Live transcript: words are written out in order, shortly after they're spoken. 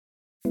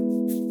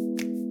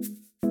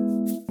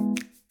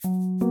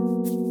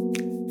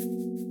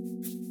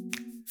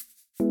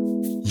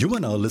You are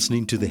now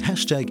listening to the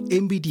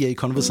 #MBDA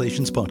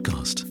Conversations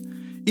podcast.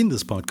 In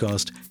this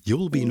podcast, you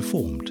will be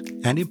informed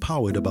and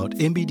empowered about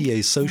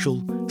MBDA's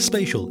social,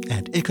 spatial,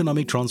 and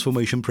economic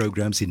transformation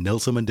programs in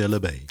Nelson Mandela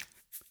Bay.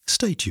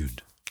 Stay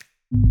tuned.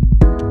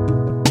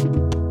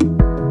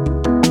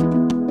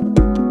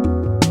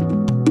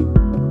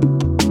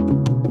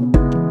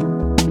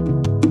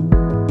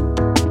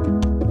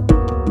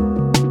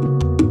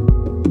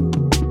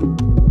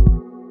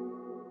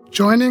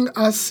 Joining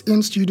us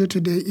in studio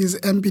today is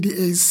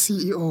MBDA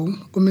CEO,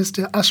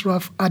 Mr.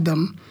 Ashraf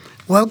Adam.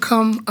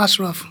 Welcome,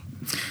 Ashraf.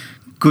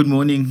 Good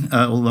morning,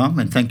 Ulwam,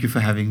 and thank you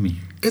for having me.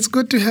 It's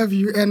good to have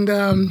you, and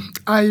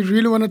I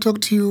really want to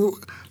talk to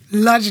you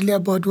largely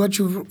about what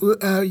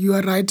you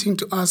are writing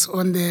to us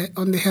on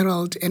the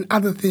Herald and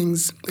other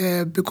things,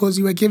 because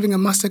you are giving a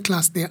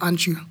masterclass there,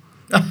 aren't you?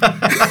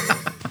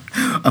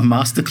 A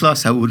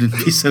masterclass? I wouldn't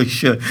be so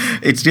sure.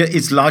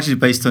 It's largely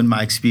based on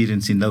my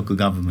experience in local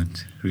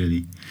government,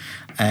 really,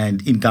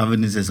 and in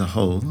governance as a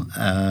whole.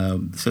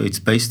 So it's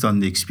based on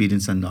the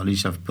experience and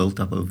knowledge I've built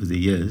up over the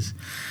years,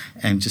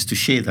 and just to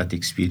share that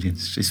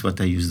experience is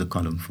what I use the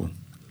column for.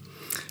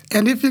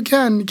 And if you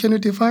can you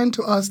define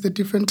to us the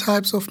different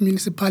types of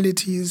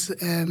municipalities?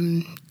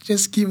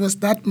 Just give us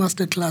that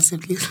masterclass,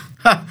 at least.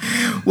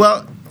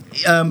 Well,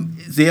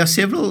 there are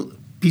several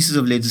pieces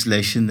of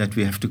legislation that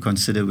we have to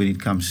consider when it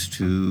comes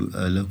to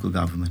local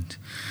government.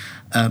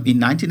 In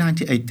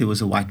 1998, there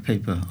was a white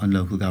paper on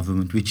local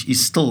government, which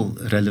is still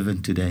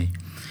relevant today.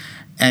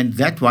 And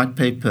that white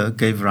paper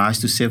gave rise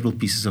to several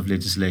pieces of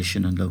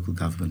legislation on local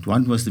government.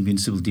 One was the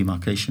Municipal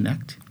Demarcation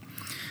Act.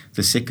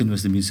 The second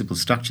was the Municipal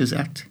Structures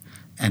Act.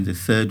 And the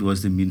third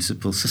was the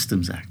Municipal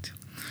Systems Act.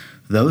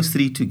 Those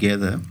three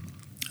together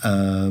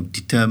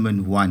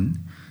determine, one,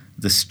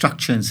 the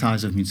structure and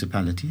size of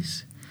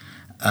municipalities,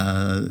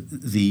 and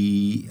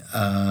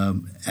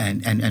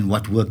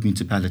what work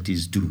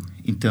municipalities do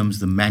in terms of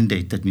the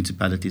mandate that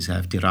municipalities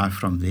have derived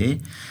from there,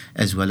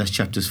 as well as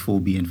chapters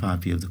 4B and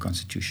 5B of the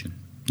Constitution,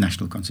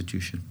 National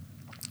Constitution.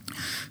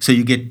 So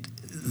you get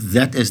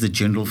that as the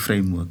general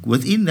framework.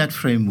 Within that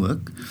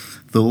framework,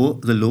 the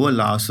law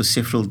allows for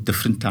several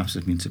different types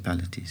of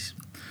municipalities.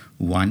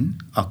 One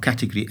are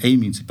Category A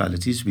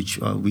municipalities, which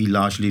we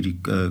largely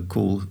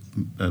call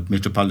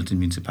metropolitan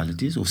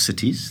municipalities or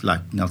cities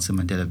like Nelson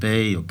Mandela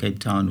Bay or Cape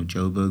Town or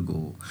Joburg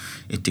or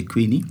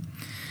eThekwini.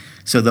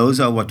 So those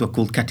are what are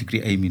called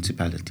Category A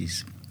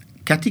municipalities.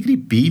 Category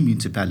B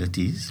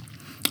municipalities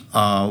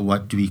are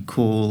what we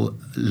call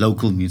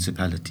local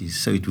municipalities.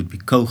 So it would be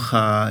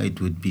Koga,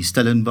 it would be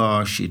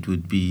Stellenbosch, it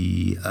would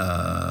be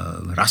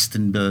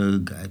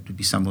Rustenburg, it would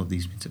be some of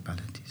these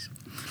municipalities.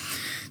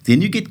 Then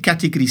you get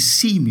Category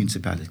C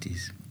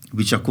municipalities,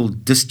 which are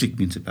called district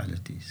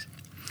municipalities.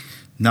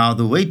 Now,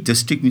 the way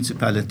district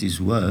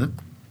municipalities work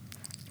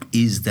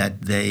is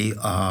that they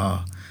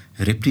are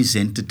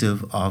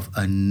representative of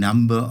a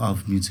number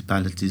of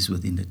municipalities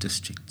within the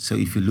district. So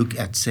if you look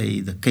at, say,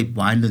 the Cape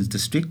Winelands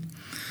district,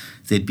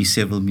 there'd be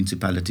several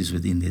municipalities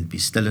within. There'd be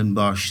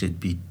Stellenbosch, there'd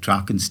be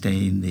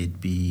Drakenstein,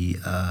 there'd be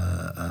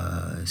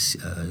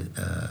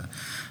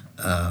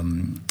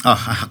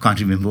I can't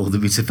remember all the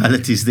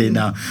municipalities there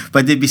now,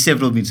 but there'd be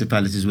several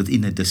municipalities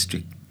within a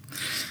district.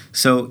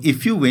 So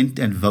if you went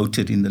and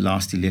voted in the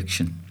last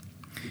election,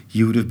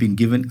 you would have been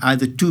given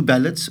either 2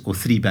 ballots or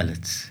 3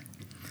 ballots.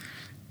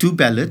 2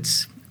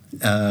 ballots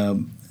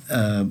in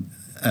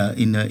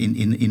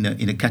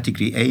a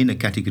Category A and a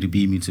Category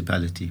B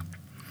municipality.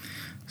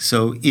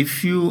 So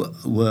if you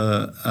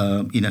were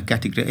in a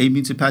Category A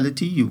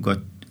municipality, you've got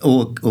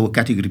or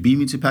Category B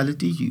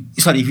municipality.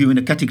 If you're in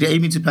a Category A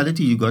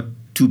municipality, you got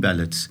 2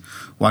 ballots,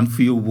 one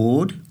for your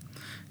ward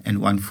and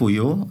one for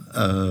your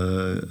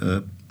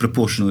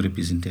proportional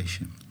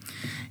representation.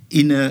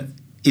 In a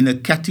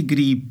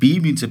Category B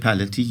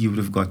municipality, you would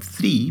have got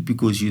 3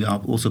 because you are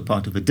also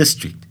part of a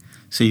district.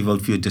 So you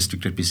vote for your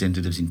district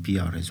representatives in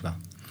PR as well.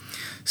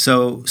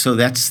 So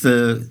that's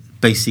the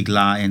basic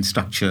lie and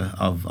structure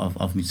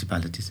of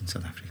municipalities in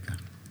South Africa.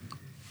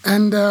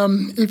 And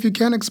if you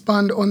can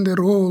expand on the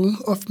role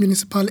of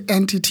municipal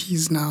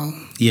entities now.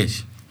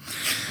 Yes.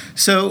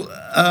 So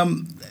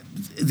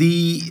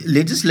the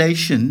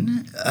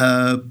legislation,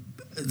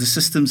 the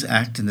Systems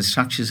Act and the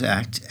Structures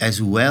Act,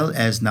 as well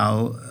as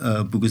now,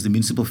 because the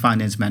Municipal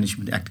Finance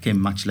Management Act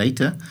came much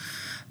later,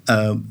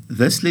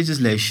 this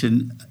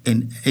legislation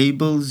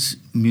enables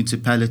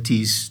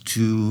municipalities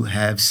to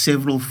have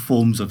several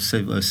forms of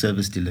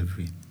service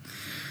delivery.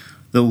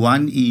 The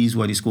one is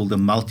what is called a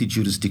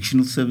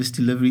multi-jurisdictional service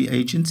delivery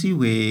agency,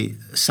 where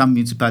some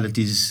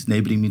municipalities,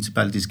 neighboring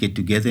municipalities, get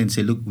together and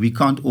say, look, we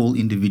can't all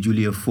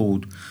individually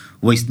afford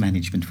waste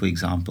management, for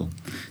example.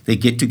 They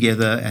get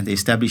together and they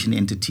establish an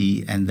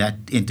entity, and that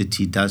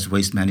entity does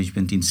waste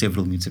management in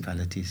several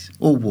municipalities,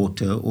 or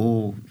water,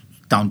 or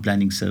town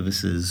planning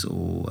services,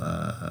 or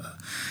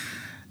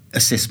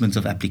assessments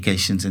of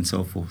applications and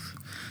so forth.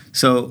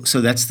 So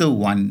that's the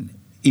one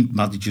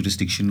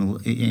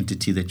multi-jurisdictional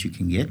entity that you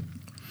can get.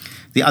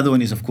 The other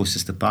one is, of course,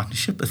 just a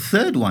partnership. A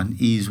third one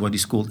is what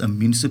is called a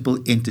municipal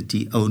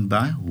entity owned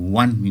by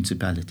one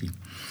municipality.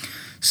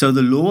 So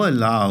the law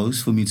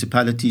allows for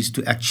municipalities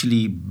to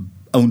actually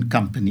own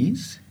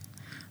companies,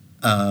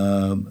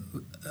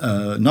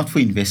 not for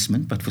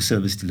investment, but for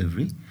service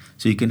delivery.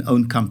 So you can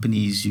own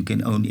companies, you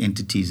can own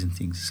entities and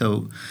things.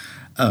 So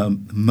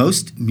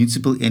most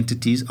municipal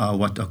entities are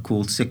what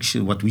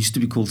used to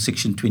be called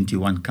Section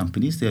 21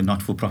 companies. They are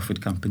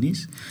not-for-profit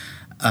companies.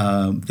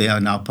 They are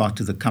now part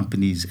of the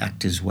Companies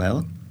Act as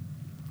well.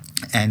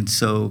 And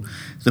so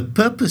the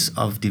purpose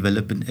of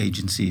development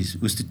agencies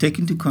was to take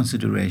into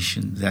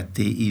consideration that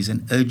there is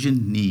an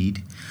urgent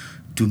need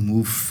to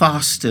move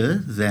faster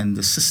than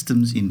the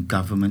systems in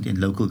government and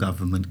local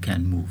government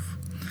can move.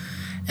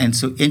 And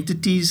so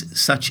entities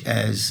such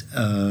as,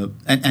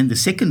 and the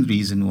second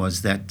reason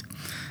was that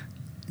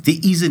there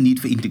is a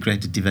need for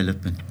integrated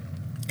development.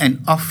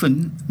 And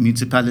often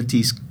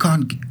municipalities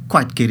can't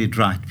quite get it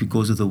right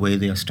because of the way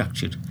they are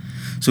structured.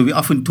 So we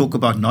often talk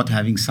about not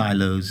having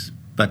silos,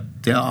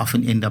 but they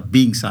often end up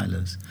being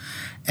silos.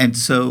 And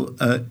so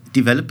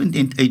development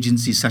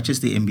agencies such as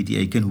the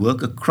MBDA can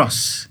work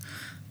across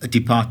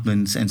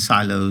departments and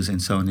silos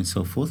and so on and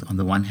so forth on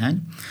the one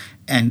hand.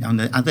 And on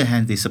the other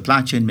hand, the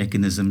supply chain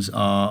mechanisms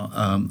are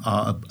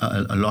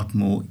a lot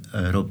more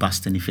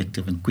robust and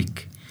effective and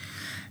quick.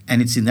 And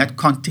it's in that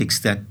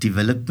context that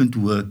development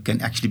work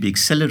can actually be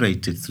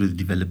accelerated through the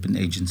development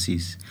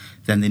agencies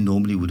than they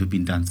normally would have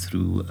been done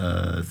through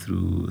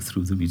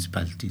the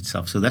municipality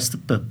itself. So that's the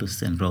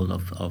purpose and role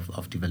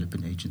of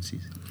development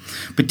agencies.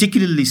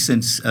 Particularly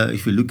since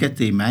if you look at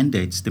the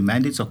mandates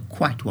are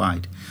quite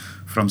wide,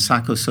 from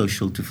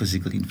psychosocial to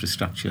physical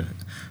infrastructure.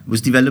 Because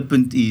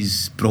development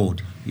is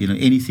broad.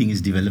 Anything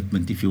is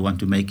development if you want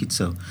to make it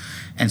so.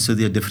 And so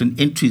there are different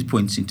entry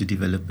points into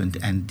development,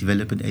 and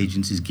development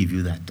agencies give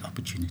you that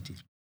opportunity.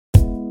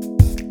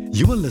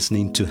 You are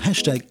listening to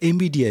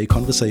 #MBDA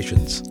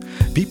Conversations.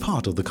 Be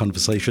part of the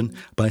conversation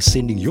by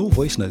sending your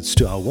voice notes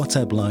to our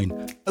WhatsApp line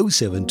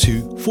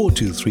 072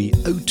 423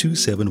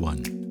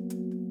 0271.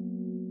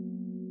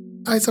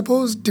 I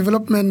suppose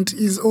development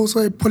is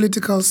also a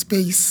political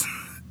space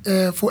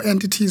for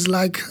entities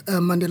like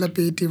Mandela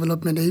Bay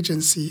Development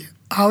Agency.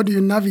 How do you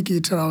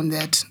navigate around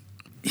that?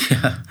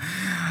 Yeah.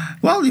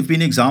 Well, there have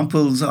been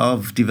examples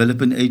of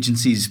development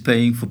agencies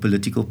paying for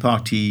political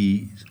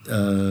party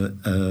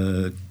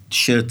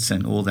shirts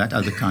and all that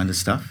other kind of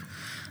stuff.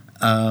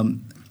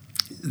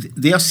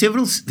 There are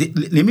several.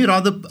 Let me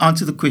rather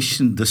answer the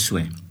question this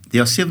way.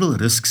 There are several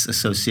risks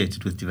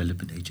associated with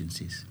development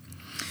agencies.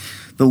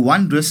 The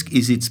one risk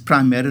is it's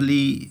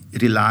primarily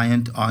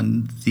reliant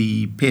on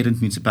the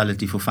parent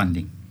municipality for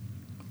funding.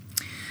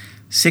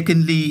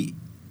 Secondly,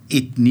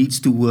 it needs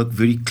to work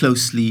very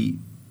closely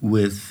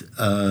with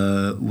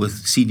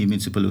senior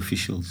municipal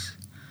officials.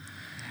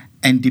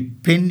 And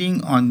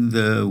depending on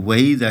the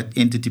way that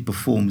entity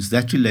performs,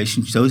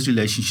 those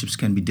relationships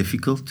can be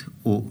difficult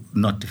or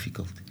not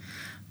difficult.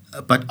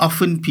 But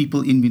often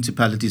people in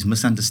municipalities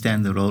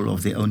misunderstand the role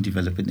of their own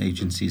development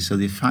agencies, so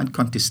they find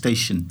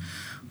contestation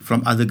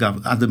from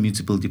other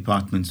municipal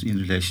departments in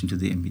relation to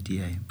the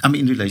MBDA,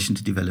 in relation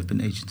to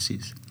development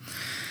agencies.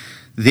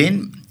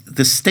 Then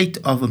the state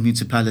of a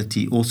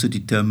municipality also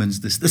determines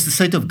this. The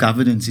state of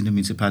governance in a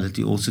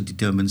municipality also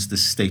determines the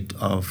state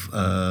of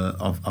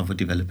a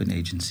development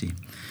agency.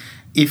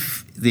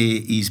 If there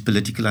is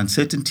political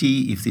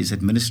uncertainty, if there's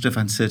administrative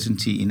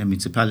uncertainty in a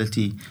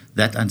municipality,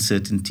 that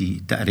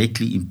uncertainty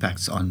directly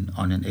impacts on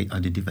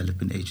a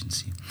development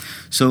agency.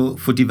 So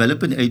for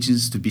development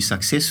agencies to be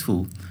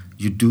successful,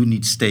 you do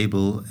need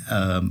stable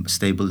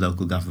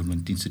local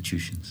government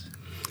institutions.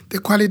 The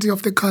quality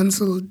of the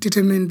council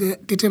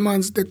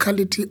determines the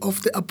quality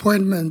of the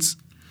appointments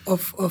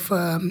of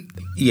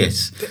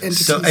yes. The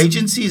entities. So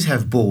agencies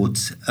have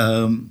boards,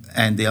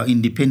 and they are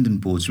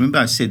independent boards. Remember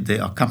I said they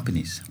are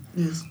companies,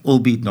 yes,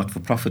 albeit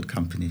not-for-profit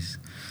companies.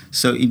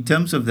 So in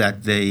terms of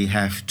that, they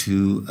have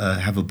to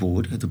have a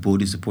board. The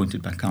board is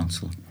appointed by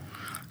council.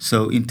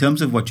 So in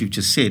terms of what you've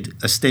just said,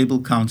 a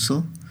stable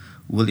council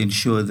will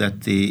ensure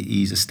that there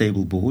is a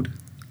stable board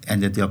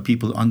and that there are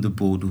people on the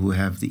board who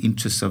have the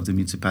interests of the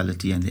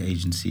municipality and the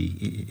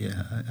agency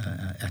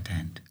at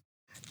hand.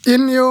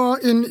 In your,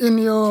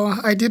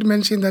 I did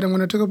mention that I'm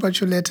going to talk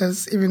about your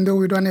letters, even though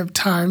we don't have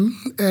time,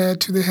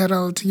 to the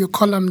Herald. You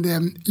column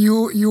them.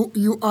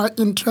 You are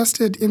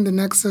interested in the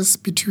nexus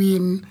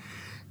between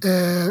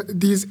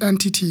these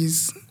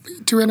entities,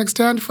 to an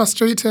extent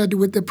frustrated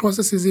with the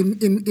processes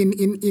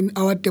in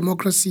our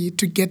democracy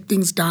to get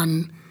things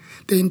done,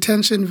 the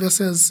intention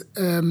versus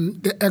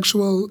the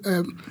actual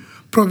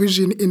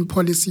provision in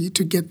policy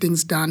to get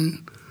things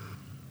done.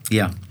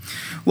 Yeah.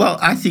 Well,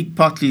 I think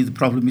partly the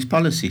problem is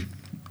policy.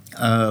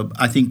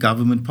 I think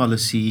government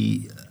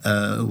policy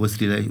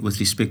with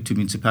respect to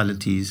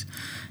municipalities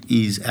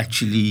is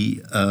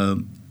actually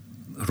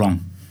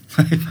wrong,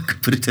 if I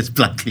could put it as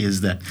bluntly as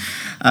that.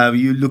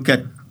 You look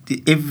at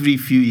every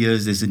few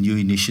years there's a new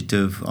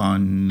initiative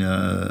on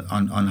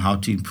how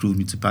to improve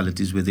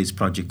municipalities, whether it's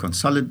Project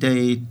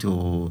Consolidate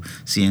or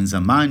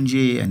Sienza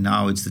Manje, and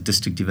now it's the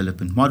district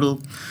development model.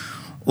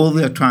 All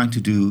they are trying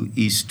to do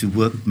is to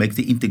make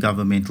the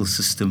intergovernmental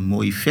system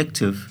more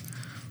effective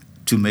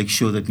to make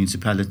sure that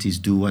municipalities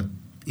do what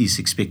is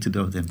expected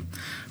of them.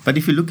 But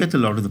if you look at a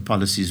lot of the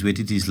policies,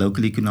 whether it is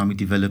local economic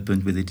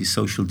development, whether it is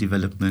social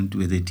development,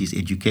 whether it is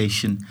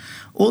education,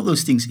 all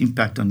those things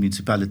impact on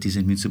municipalities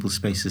and municipal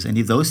spaces. And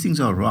if those things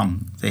are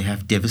wrong, they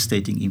have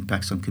devastating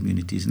impacts on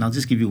communities. And I'll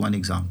just give you one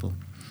example,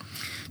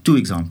 2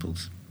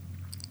 examples.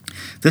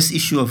 This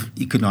issue of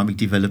economic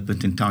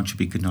development and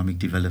township economic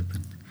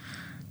development.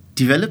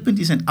 Development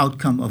is an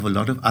outcome of a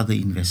lot of other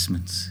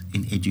investments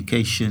in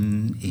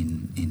education,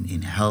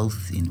 in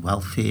health, in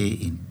welfare,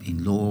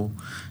 in law,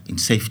 in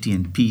safety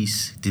and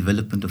peace,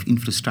 development of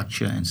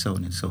infrastructure, and so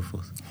on and so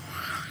forth.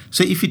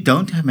 So if you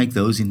don't make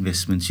those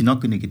investments, you're not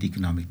going to get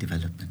economic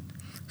development.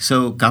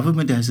 So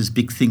government has this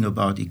big thing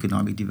about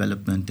economic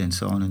development and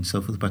so on and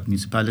so forth, but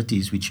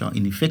municipalities, which are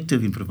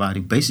ineffective in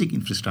providing basic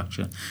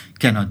infrastructure,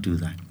 cannot do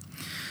that.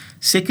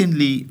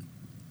 Secondly,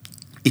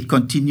 it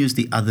continues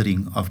the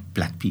othering of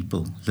black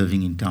people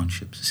living in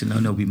townships. So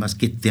no, we must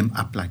get them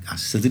up like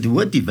us. So the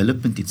word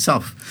development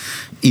itself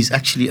is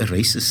actually a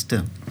racist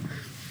term.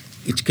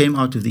 It came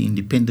out of the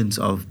independence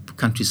of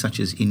countries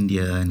such as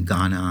India and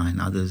Ghana and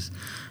others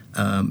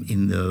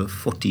in the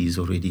 40s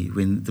already,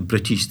 when the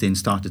British then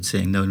started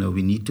saying, no,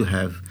 we need to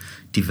have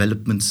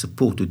development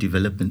support or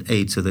development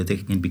aid so that they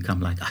can become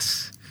like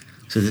us.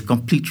 So there's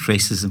complete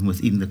racism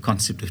within the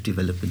concept of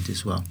development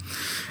as well.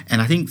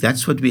 And I think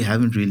that's what we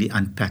haven't really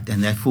unpacked,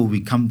 and therefore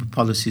we come with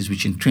policies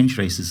which entrench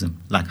racism,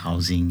 like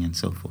housing and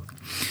so forth.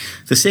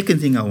 The second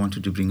thing I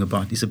wanted to bring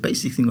about is a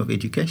basic thing of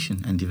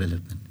education and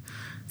development.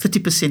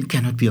 30%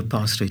 cannot be a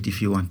pass rate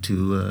if you want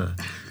to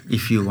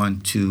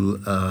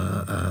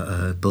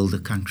build a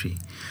country.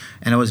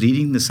 And I was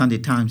reading the Sunday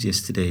Times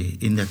yesterday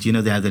in that,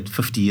 they had that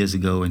 50 years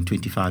ago and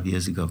 25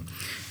 years ago.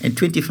 And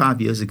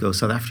 25 years ago,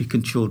 South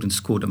African children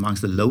scored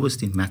amongst the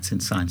lowest in maths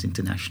and science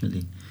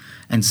internationally.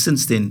 And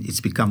since then,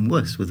 it's become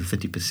worse with the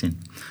 30%.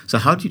 So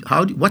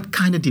what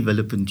kind of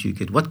development do you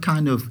get? What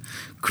kind of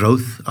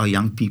growth are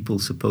young people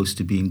supposed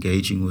to be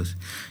engaging with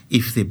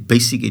if their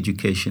basic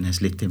education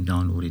has let them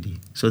down already?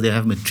 So they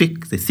have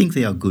matric, they think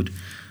they are good,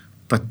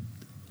 but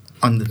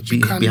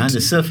behind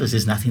the surface,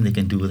 there's nothing they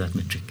can do with that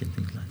matric and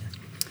things like that.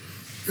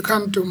 You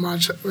can't do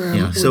much.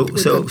 So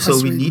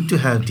we need to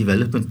have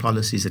development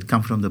policies that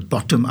come from the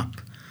bottom up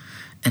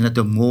and that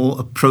are more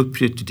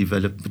appropriate to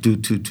develop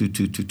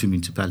to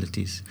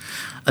municipalities.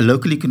 A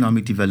local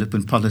economic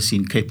development policy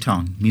in Cape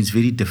Town means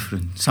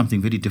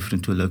something very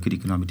different to a local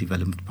economic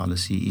development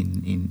policy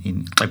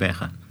in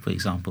Gqeberha, for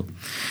example.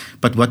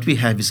 But what we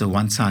have is a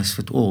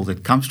one-size-fits-all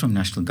that comes from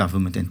national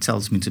government and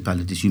tells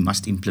municipalities you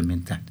must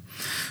implement that.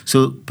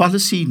 So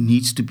policy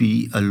needs to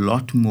be a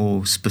lot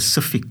more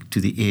specific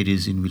to the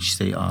areas in which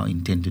they are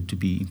intended to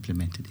be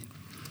implemented in.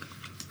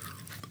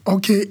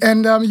 Okay,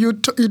 and you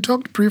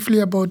talked briefly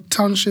about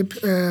township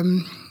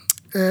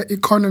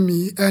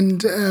economy,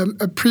 and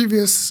a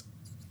previous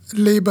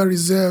labor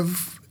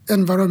reserve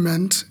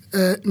environment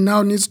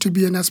now needs to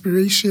be an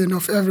aspiration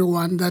of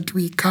everyone that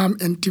we come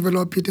and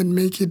develop it and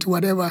make it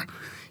whatever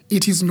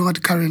it is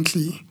not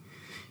currently.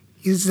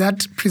 Is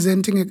that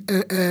presenting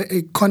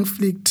a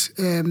conflict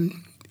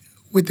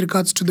with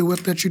regards to the work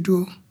that you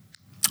do?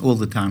 All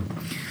the time.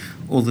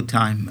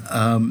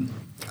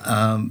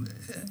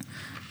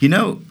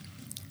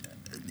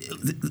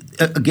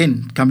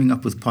 Again, coming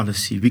up with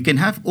policy, we can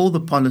have all the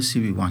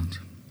policy we want,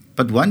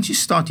 but once you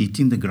start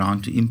hitting the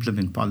ground to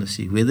implement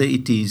policy, whether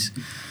it is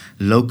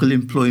local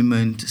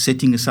employment,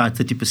 setting aside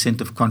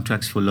 30% of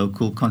contracts for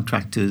local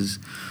contractors,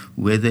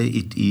 whether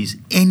it is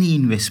any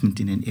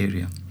investment in an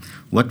area,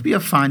 what we are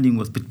finding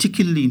with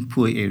particularly in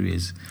poor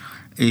areas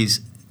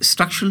is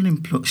structural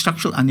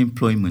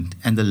unemployment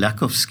and the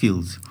lack of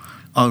skills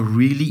are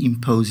really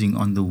imposing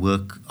on the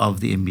work of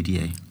the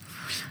MBDA,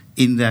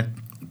 in that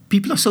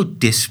people are so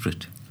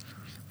desperate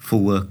for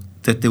work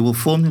that they will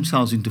form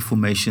themselves into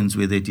formations,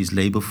 whether it is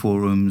labor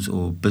forums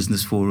or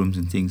business forums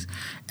and things,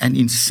 and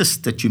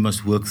insist that you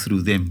must work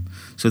through them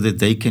so that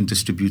they can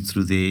distribute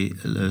through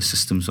their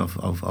systems of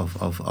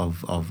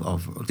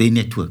their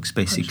networks,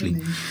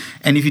 basically.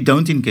 And if you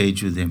don't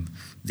engage with them,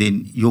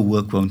 then your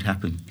work won't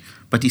happen.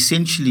 But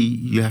essentially,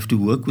 you have to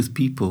work with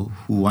people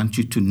who want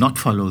you to not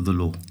follow the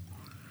law.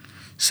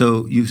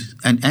 So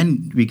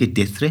and we get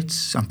death threats.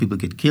 Some people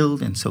get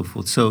killed and so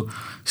forth. So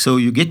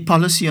you get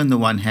policy on the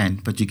one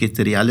hand, but you get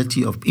the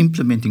reality of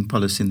implementing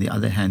policy on the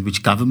other hand,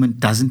 which government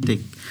doesn't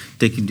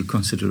take into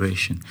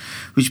consideration.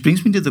 Which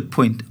brings me to the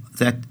point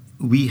that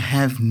we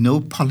have no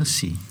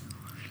policy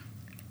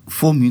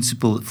for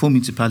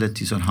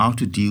municipalities on how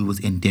to deal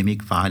with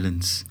endemic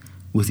violence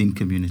within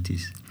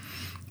communities,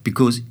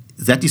 because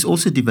that is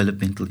also a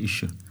developmental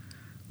issue.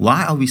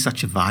 Why are we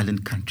such a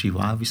violent country?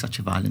 Why are we such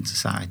a violent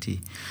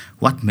society?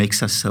 What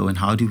makes us so, and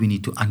how do we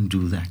need to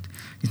undo that?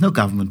 There's no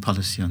government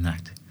policy on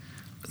that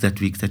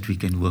we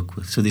can work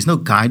with. So there's no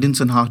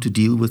guidance on how to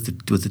deal with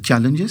the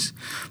challenges,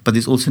 but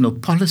there's also no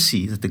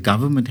policy that the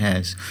government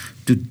has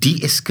to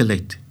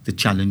de-escalate the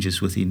challenges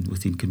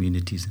within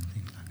communities and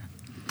things like that.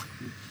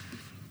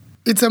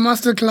 It's a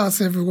masterclass,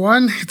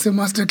 everyone. It's a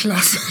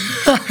masterclass.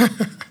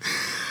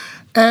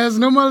 As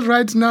normal,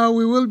 right now,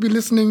 we will be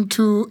listening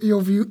to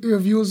your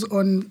views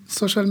on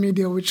social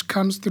media, which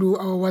comes through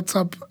our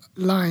WhatsApp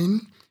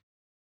line.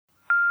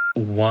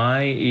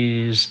 Why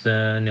is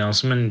the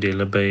Nelson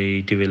Mandela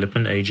Bay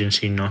Development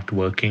Agency not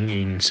working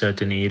in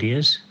certain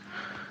areas?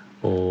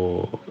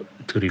 Or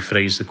to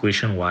rephrase the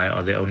question, why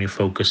are they only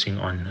focusing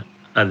on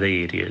other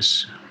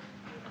areas?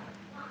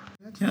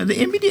 The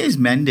MBDA's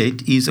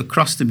mandate is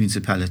across the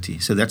municipality,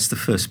 so that's the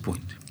first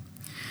point.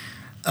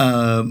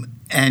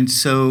 And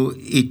so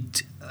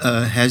it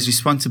has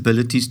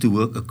responsibilities to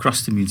work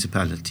across the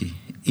municipality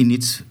in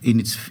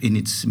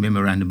its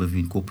memorandum of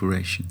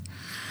incorporation.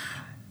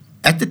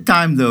 At the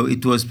time, though,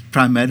 it was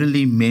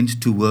primarily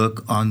meant to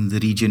work on the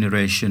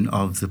regeneration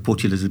of the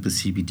Port Elizabeth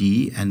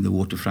CBD and the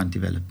waterfront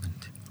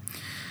development.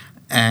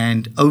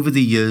 And over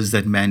the years,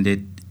 that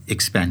mandate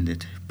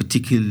expanded,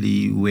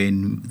 particularly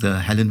when the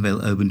Helen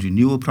Vale Urban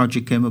Renewal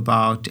Project came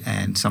about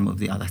and some of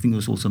the other, I think it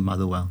was also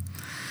Motherwell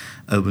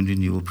Urban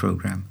Renewal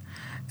Program.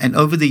 And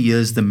over the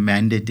years, the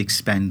mandate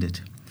expanded.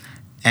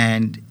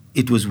 And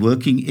it was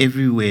working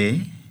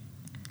everywhere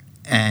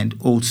and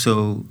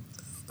also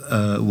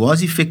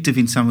was effective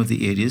in some of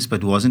the areas,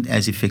 but wasn't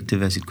as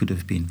effective as it could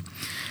have been.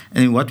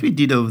 And what we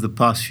did over the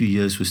past few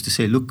years was to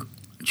say, look,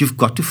 you've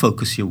got to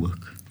focus your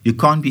work. You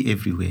can't be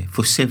everywhere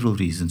for several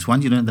reasons.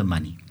 One, you don't have the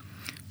money.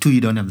 Two,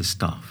 you don't have the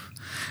staff.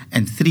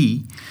 And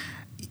three,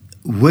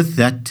 with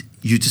that,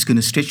 you're just going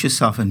to stretch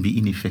yourself and be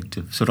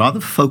ineffective. So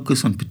rather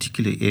focus on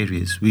particular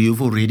areas where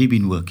you've already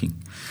been working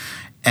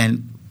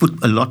and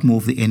put a lot more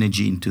of the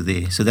energy into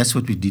there. So that's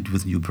what we did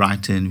with New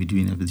Brighton. We're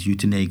doing that with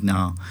Uitenhage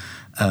now.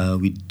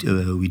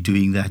 We're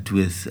doing that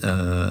with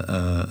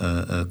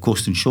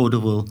Corsten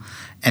Shorterville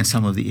and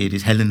some of the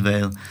areas, Helen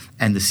Vale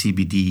and the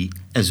CBD,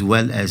 as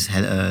well as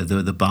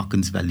the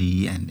Barkens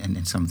Valley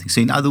and something.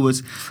 So in other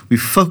words, we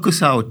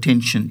focus our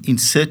attention in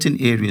certain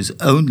areas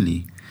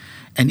only.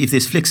 And if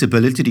there's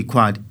flexibility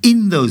required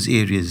in those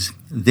areas,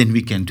 then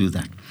we can do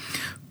that.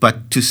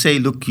 But to say,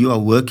 look, you are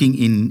working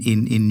in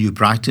New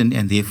Brighton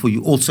and therefore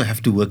you also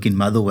have to work in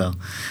Motherwell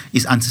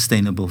is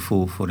unsustainable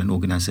for an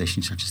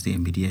organization such as the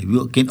MBDA.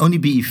 We can only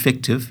be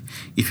effective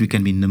if we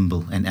can be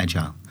nimble and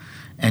agile.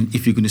 And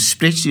if you're going to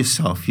stretch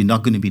yourself, you're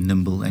not going to be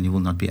nimble and you will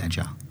not be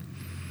agile.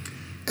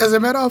 As a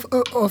matter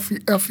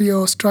of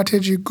your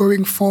strategy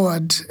going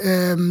forward,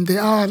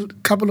 there are a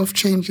couple of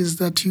changes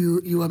that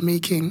you are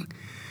making.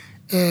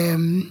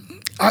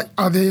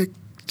 Are there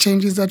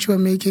changes that you are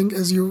making,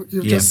 as you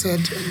just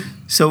said?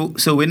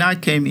 So when I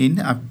came in,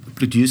 I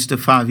produced a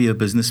 5-year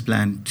business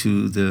plan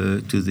to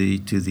the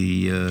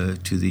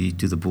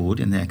board,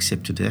 and they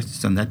accepted it.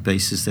 It's on that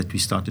basis that we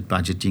started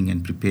budgeting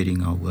and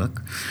preparing our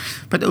work.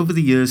 But over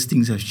the years,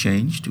 things have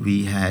changed.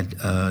 We had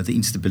the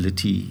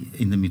instability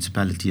in the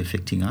municipality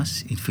affecting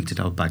us. It affected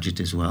our budget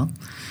as well.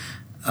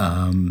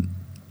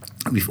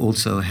 We've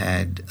also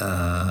had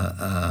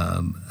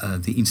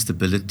the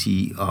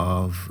instability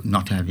of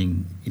not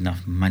having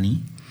enough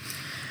money.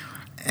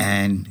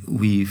 And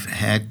we've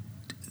had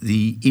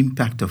the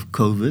impact of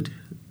COVID.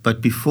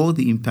 But before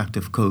the impact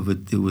of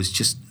COVID, there was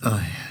just a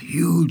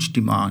huge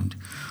demand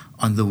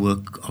on the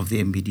work of the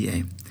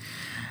MBDA.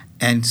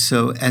 And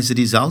so as a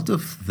result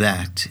of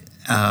that,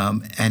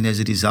 and as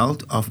a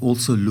result of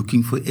also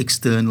looking for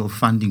external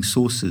funding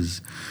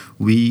sources,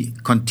 we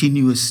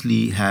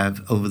continuously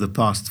have, over the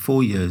past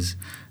 4 years,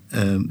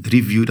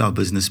 reviewed our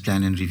business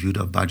plan and reviewed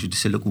our budget to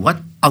say, look,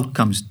 what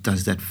outcomes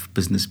does that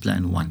business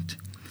plan want?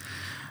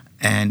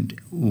 And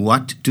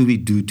what do we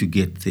do to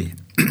get there?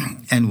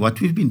 And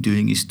what we've been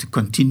doing is to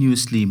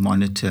continuously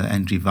monitor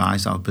and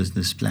revise our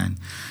business plan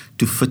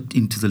to fit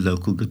into the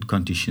local good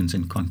conditions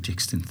and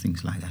context and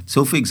things like that.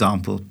 So, for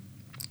example,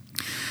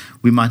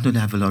 we might not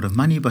have a lot of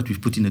money, but we've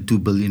put in a 2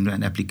 billion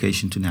rand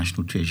application to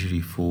National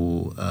Treasury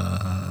for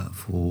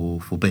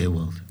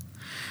Bearworld.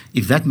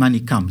 If that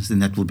money comes, then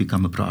that will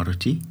become a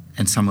priority,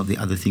 and some of the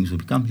other things will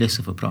become less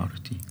of a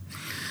priority.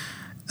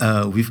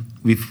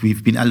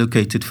 We've been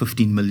allocated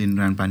 15 million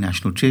rand by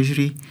National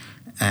Treasury,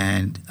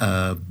 and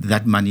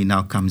that money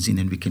now comes in,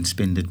 and we can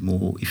spend it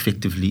more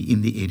effectively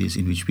in the areas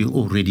in which we're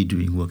already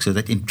doing work. So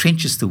that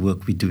entrenches the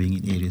work we're doing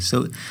in areas.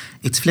 So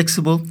it's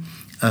flexible.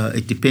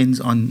 It depends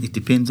on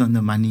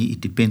the money.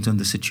 It depends on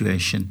the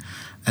situation.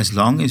 As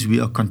long as we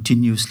are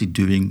continuously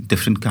doing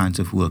different kinds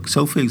of work.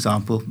 So, for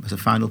example, as a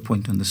final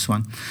point on this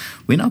one,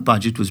 when our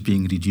budget was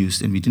being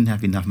reduced and we didn't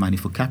have enough money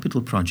for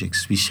capital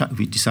projects, we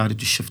decided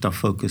to shift our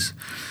focus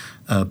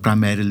not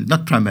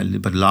primarily,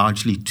 but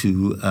largely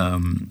to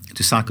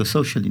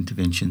psychosocial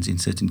interventions in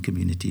certain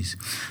communities,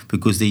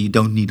 because they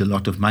don't need a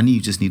lot of money,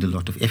 you just need a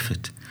lot of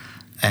effort.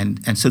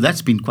 And so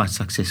that's been quite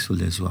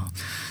successful as well.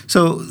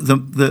 So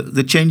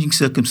the changing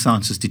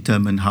circumstances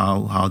determine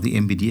how the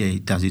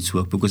MBDA does its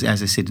work, because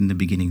as I said in the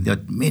beginning, there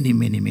are many,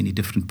 many, many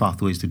different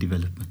pathways to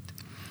development.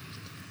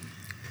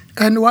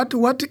 And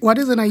what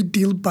is an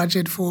ideal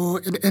budget for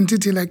an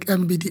entity like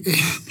MBDA?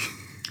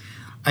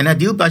 An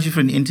ideal budget for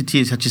an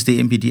entity such as the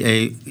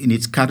MBDA in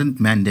its current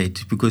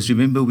mandate, because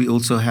remember, we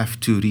also have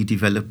to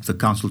redevelop the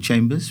council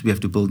chambers. We have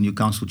to build new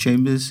council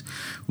chambers.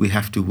 We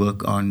have to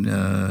work on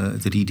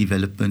the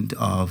redevelopment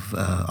of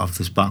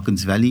the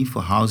Sparkins Valley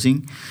for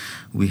housing.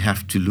 We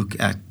have to look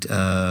at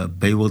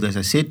Baywold, as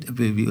I said.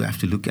 We have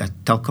to look at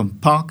Telkom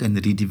Park and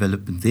the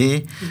redevelopment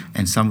there,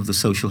 and some of the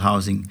social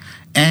housing,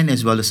 and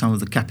as well as some of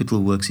the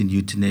capital works in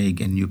Uitenhage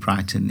and New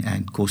Brighton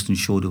and Corsten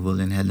Shorterville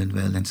and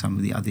Helenvale and some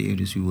of the other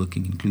areas we're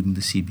working, including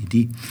the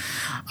CBD.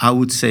 I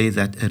would say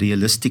that a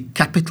realistic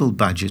capital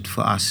budget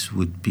for us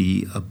would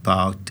be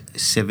about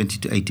 70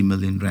 to 80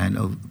 million rand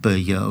per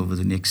year over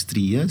the next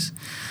 3 years,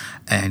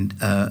 and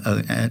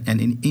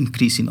an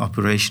increase in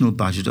operational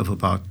budget of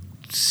about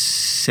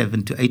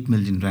 7 to 8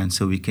 million rand,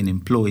 so we can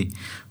employ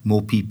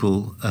more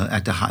people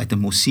at a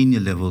more senior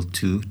level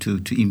to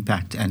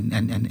impact and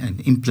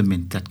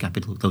implement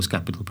those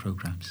capital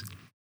programs.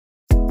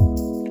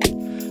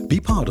 Be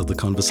part of the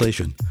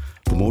conversation.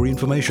 For more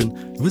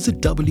information,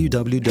 visit www.mbda.co.za.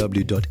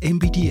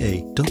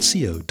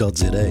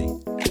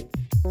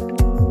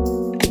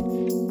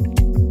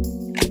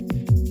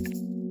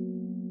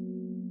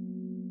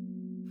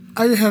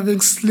 Are you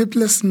having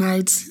sleepless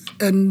nights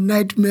and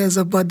nightmares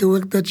about the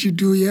work that you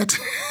do yet?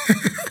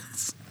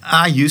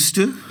 I used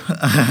to.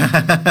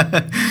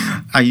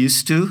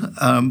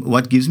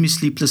 What gives me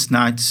sleepless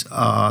nights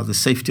are the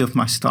safety of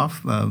my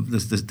staff.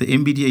 The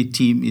MBDA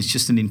team is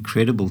just an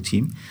incredible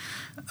team.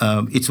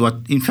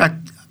 In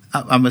fact,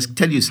 I must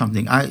tell you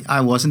something.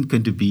 I wasn't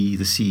going to be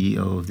the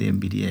CEO of the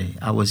MBDA.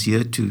 I was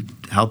here to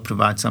help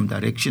provide some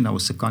direction. I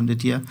was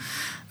seconded here,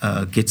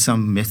 get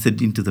some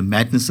method into the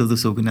madness of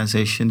this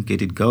organization,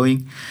 get it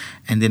going,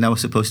 and then I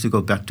was supposed to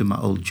go back to my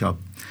old job.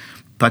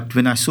 But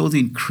when I saw the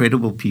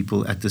incredible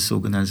people at this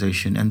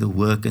organization and the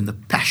work and the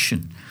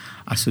passion,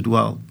 I said,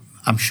 well,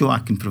 I'm sure I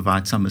can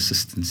provide some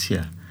assistance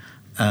here.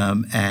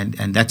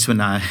 And that's when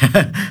I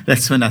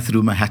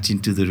threw my hat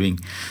into the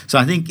ring. So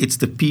I think it's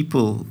the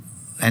people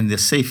and the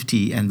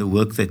safety and the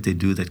work that they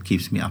do that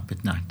keeps me up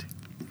at night.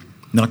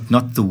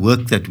 Not the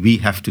work that we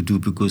have to do,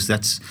 because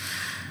that's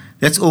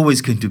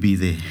always going to be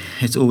there.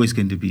 It's always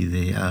going to be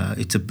there.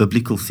 It's a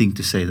biblical thing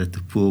to say that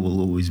the poor will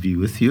always be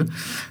with you.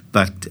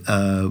 But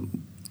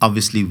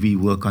obviously we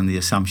work on the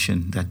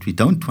assumption that we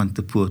don't want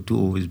the poor to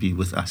always be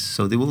with us.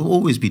 So there will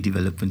always be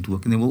development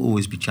work and there will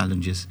always be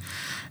challenges.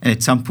 And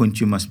at some point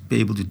you must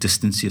be able to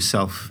distance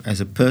yourself as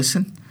a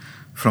person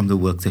from the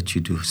work that you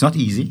do. It's not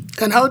easy.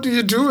 And how do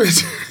you do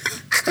it?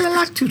 Well, I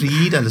like to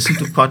read, I listen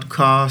to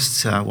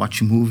podcasts, I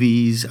watch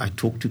movies, I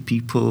talk to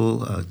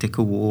people, take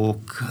a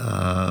walk.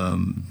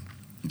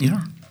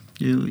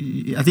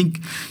 I think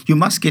you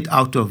must get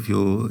out of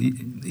your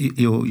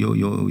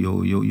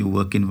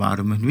work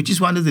environment, which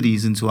is one of the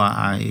reasons why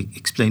I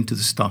explained to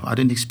the staff, I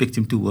don't expect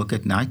them to work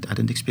at night. I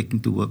don't expect them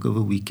to work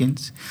over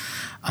weekends.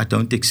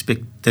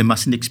 They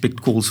mustn't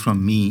expect calls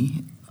from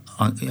me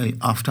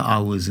after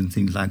hours and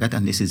things like that,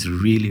 unless it's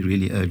really,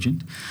 really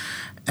urgent.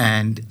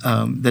 And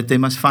that they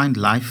must find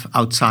life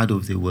outside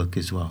of their work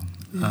as well.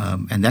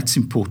 And that's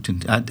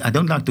important. I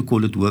don't like to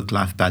call it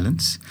work-life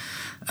balance.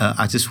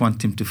 I just want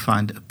them to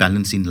find a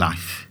balance in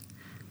life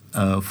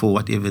for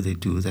whatever they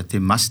do, that they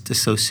must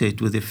associate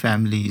with their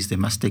families, they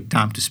must take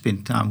time to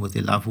spend time with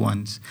their loved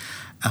ones,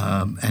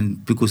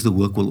 and because the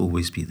work will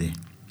always be there.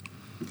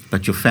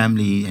 But your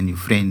family and your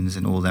friends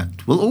and all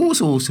that will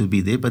also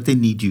be there, but they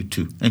need you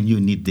too, and you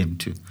need them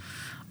too.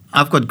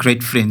 I've got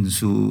great friends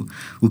who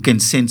can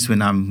sense when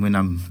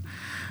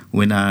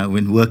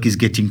work is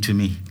getting to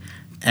me,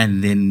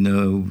 and then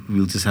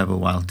we'll just have a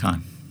wild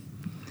time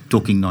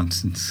talking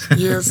nonsense.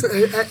 Yes,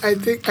 I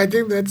think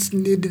that's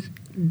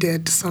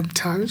needed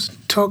sometimes.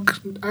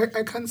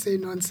 I can't say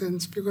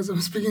nonsense because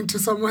I'm speaking to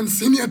someone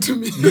senior to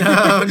me.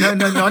 No,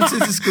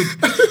 nonsense is good.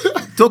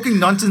 Talking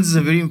nonsense is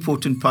a very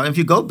important part. If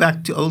you go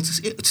back to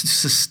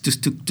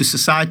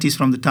societies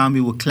from the time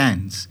we were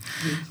clans,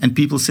 and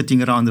people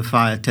sitting around the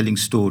fire telling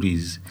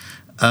stories,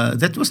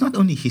 that was not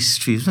only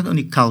history, it was not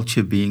only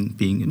culture being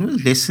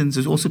lessons,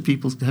 it was also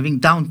people having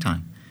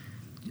downtime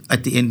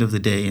at the end of the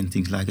day and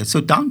things like that.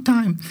 So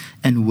downtime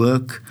and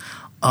work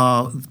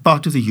are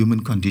part of the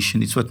human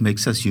condition. It's what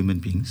makes us human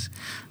beings.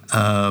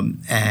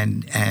 And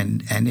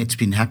it's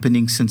been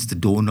happening since the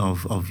dawn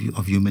of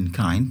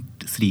humankind,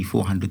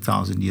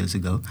 300,000-400,000 years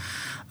ago.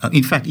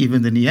 In fact,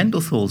 even the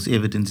Neanderthals,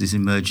 evidence is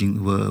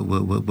emerging,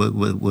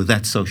 were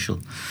that social.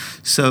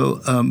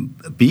 So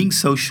being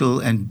social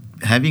and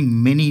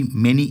having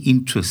many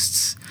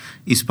interests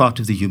is part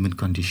of the human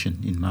condition,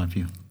 in my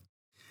view.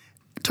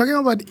 Talking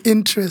about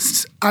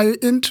interests, are you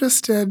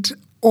interested,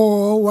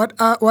 or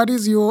what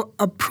is your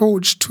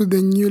approach to the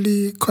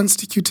newly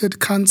constituted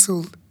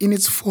council in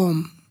its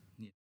form?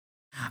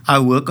 I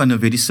work on a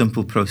very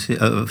simple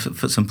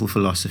simple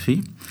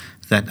philosophy,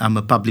 that I'm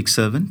a public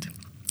servant,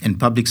 and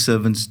public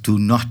servants do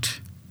not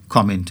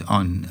comment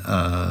on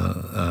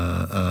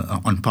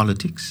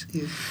politics.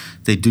 Yes.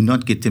 They do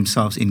not get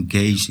themselves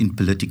engaged in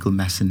political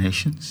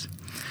machinations.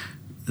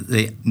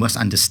 They must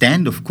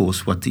understand, of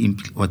course, what the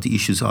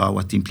issues are,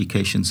 what the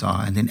implications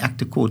are, and then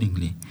act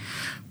accordingly.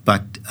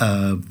 but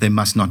they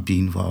must not be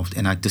involved.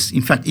 And I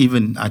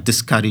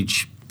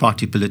discourage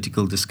party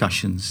political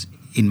discussions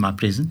in my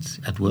presence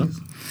at work. Yes.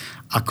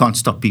 I can't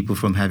stop people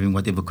from having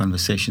whatever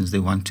conversations they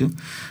want to,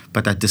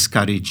 but I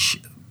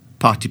discourage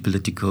party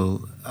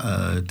political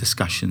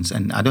discussions,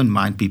 and I don't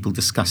mind people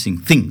discussing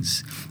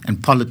things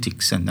and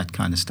politics and that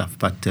kind of stuff.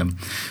 But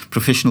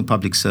professional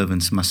public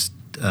servants must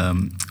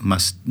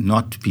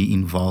not be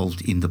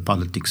involved in the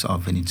politics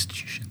of an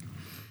institution.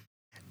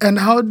 And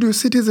how do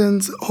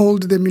citizens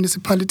hold the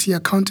municipality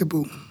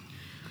accountable?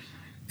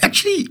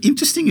 Actually,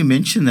 interesting you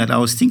mentioned that. I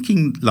was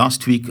thinking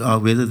last week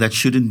whether that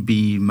shouldn't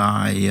be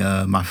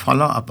my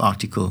follow-up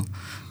article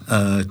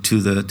to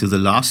the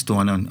last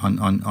one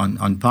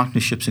on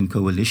partnerships and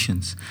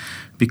coalitions,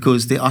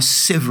 because there are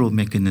several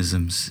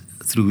mechanisms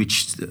through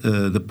which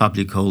the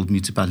public hold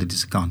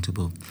municipalities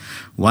accountable.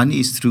 One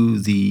is through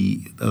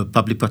the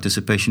public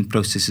participation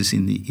processes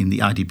in the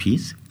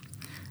IDPs,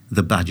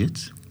 the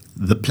budgets,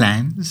 the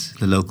plans,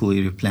 the local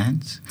area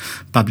plans,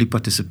 public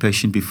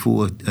participation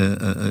before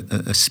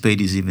a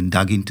spade is even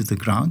dug into the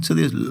ground. So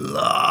there's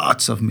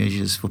lots of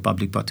measures for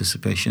public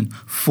participation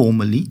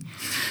formally.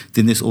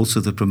 Then there's also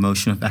the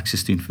Promotion of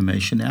Access to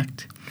Information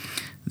Act.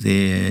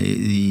 There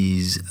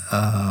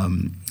are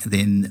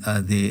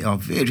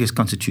various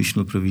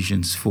constitutional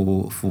provisions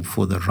for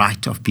the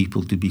right of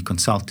people to be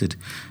consulted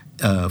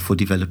for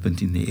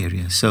development in the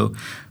area. So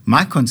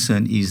my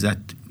concern is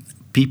that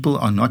people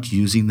are not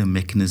using the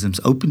mechanisms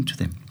open to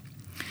them,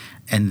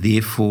 and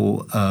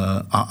therefore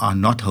are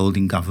not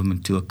holding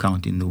government to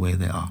account in the way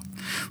they are.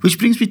 Which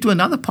brings me to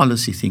another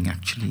policy thing,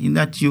 actually, in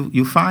that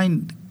you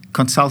find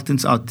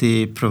consultants out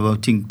there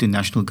promoting to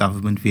national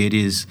government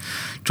various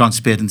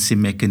transparency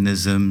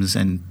mechanisms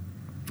and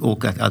all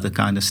that other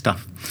kind of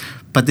stuff.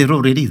 But they're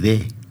already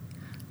there.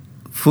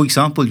 For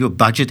example, your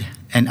budget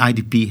and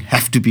IDP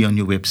have to be on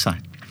your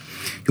website.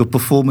 Your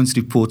performance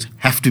reports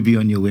have to be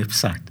on your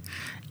website.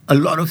 A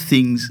lot of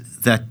things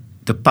that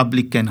the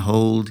public can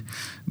hold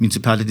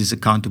municipalities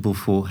accountable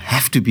for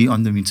have to be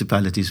on the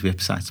municipalities'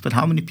 websites. But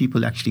how many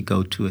people actually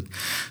go to it?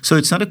 So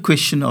it's not a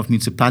question of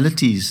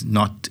municipalities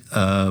not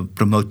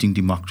promoting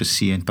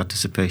democracy and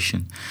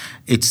participation.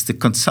 It's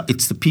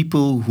the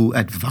people who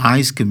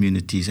advise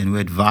communities and who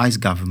advise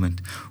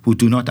government who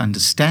do not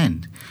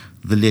understand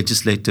the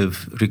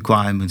legislative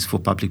requirements for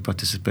public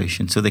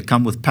participation. So they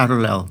come with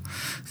parallel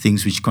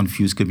things which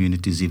confuse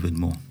communities even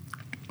more.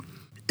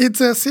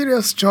 It's a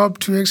serious job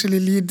to actually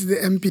lead the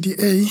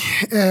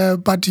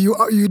MBDA, but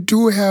you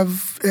do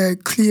have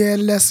clear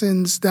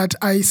lessons that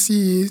I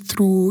see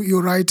through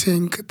your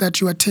writing that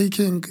you are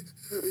taking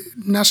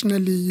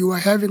nationally. You are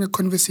having a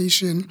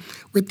conversation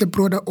with the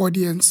broader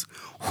audience.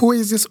 Who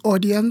is this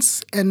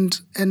audience,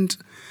 and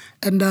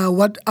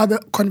what other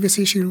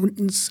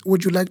conversations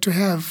would you like to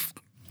have?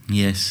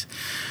 Yes.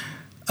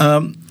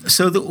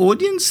 So the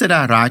audience that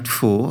I write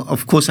for,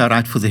 of course, I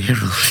write for the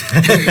Herald.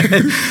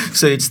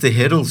 So it's the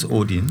Herald's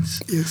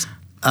audience. Yes.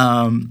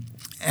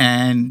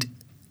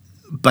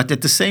 But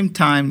at the same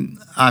time,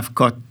 I've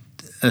got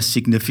a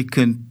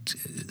significant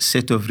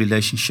set of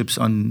relationships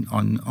on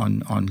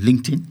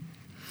LinkedIn.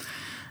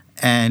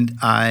 And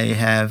I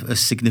have a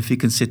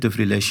significant set of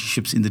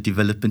relationships in the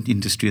development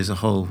industry as a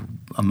whole,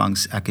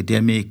 amongst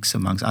academics,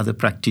 amongst other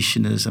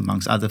practitioners,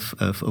 amongst other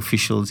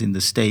officials in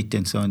the state,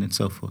 and so on and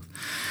so forth.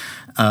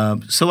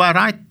 So I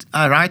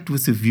write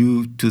with a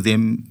view to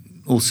them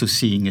also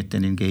seeing it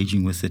and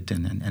engaging with it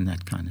and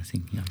that kind of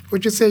thing. Yeah.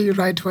 Would you say you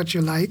write what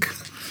you like?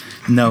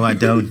 No, I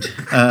don't.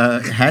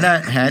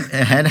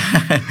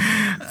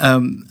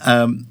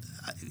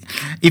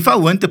 If I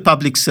weren't a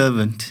public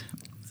servant,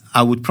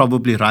 I would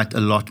probably write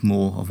a lot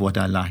more of what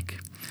I like.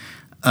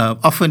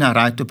 Often I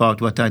write about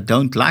what I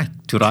don't like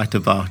to write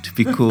about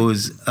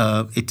because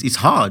it's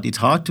hard. It's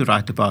hard to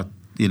write about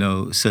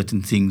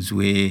certain things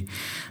where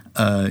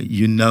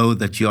you know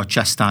that you are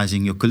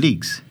chastising your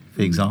colleagues,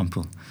 for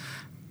example.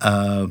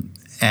 So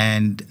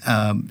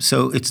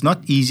it's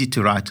not easy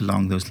to write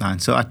along those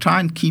lines. So I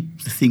try and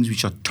keep the things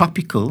which are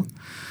topical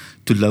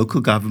to local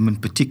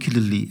government,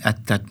 particularly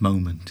at that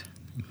moment.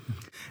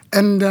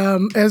 And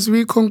as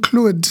we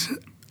conclude,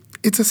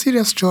 it's a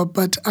serious job,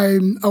 but I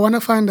want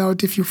to find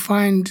out if you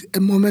find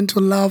a moment to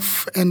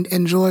laugh and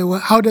enjoy.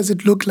 How does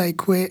it look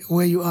like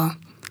where you are?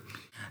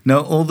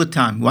 No, all the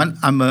time. One,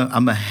 I'm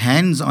a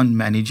hands-on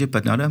manager,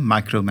 but not a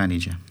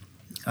micromanager.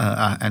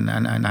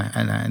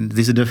 And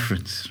there's a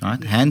difference,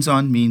 right?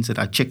 Hands-on means that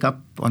I check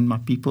up on my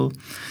people,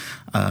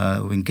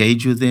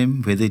 engage with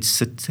them, whether it's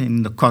sitting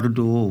in the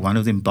corridor or one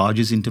of them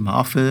barges into my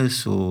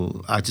office,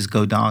 or I just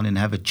go down and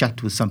have a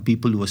chat with some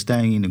people who are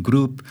staying in a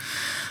group.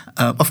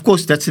 Of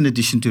course, that's in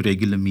addition to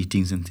regular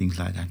meetings and things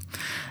like that.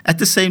 At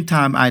the same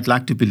time, I'd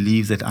like to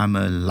believe that I'm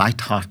a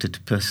light-hearted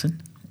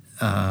person.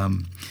 I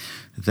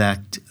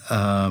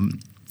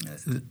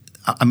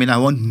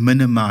won't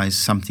minimize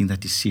something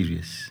that is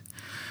serious,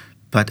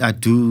 but I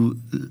do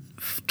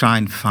try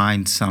and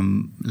find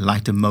some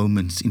lighter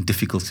moments in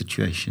difficult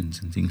situations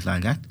and things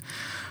like that.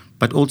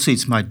 But also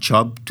it's my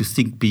job to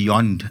think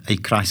beyond a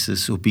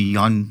crisis or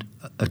beyond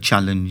a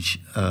challenge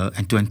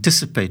and to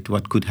anticipate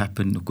what could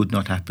happen or could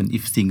not happen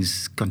if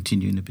things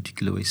continue in a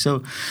particular way.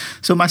 So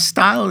my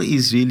style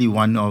is really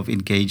one of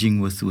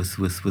engaging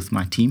with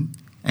my team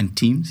and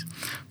teams,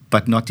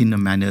 but not in a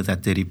manner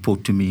that they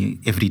report to me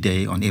every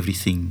day on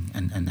everything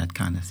and that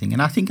kind of thing.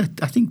 And I think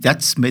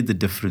that's made the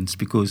difference,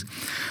 because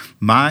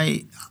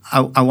I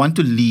want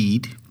to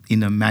lead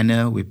in a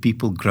manner where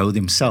people grow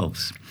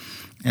themselves,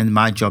 and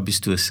my job is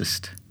to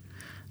assist.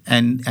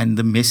 And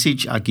the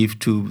message I give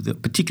to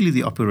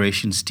particularly the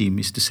operations team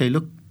is to say,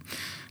 look,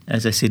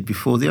 as I said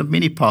before, there are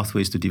many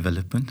pathways to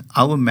development.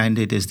 Our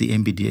mandate as the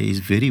MBDA is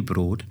very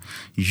broad.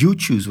 You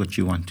choose what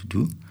you want to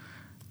do.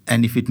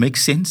 And if it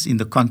makes sense in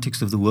the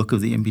context of the work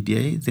of the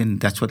MBDA, then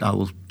that's what I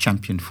will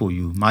champion for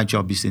you. My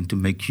job is then to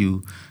make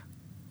you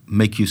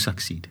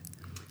succeed.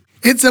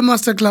 It's a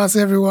masterclass,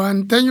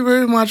 everyone. Thank you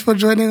very much for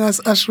joining us,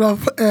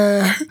 Ashraf.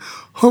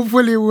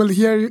 Hopefully we'll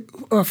hear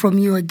from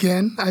you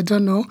again. I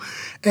don't know.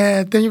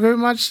 Thank you very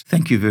much.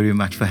 Thank you very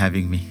much for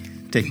having me.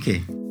 Take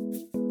care.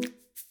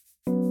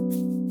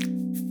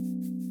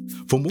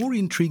 For more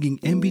intriguing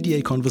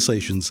MBDA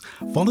conversations,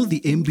 follow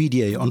the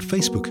MBDA on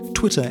Facebook,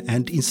 Twitter,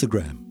 and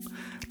Instagram.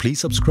 Please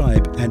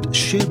subscribe and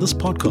share this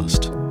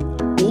podcast.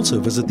 Also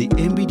visit the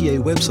MBDA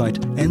website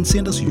and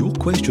send us your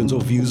questions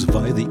or views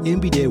via the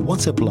MBDA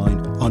WhatsApp line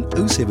on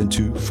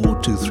 072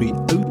 423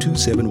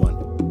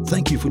 0271.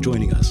 Thank you for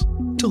joining us.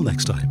 Till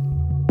next time.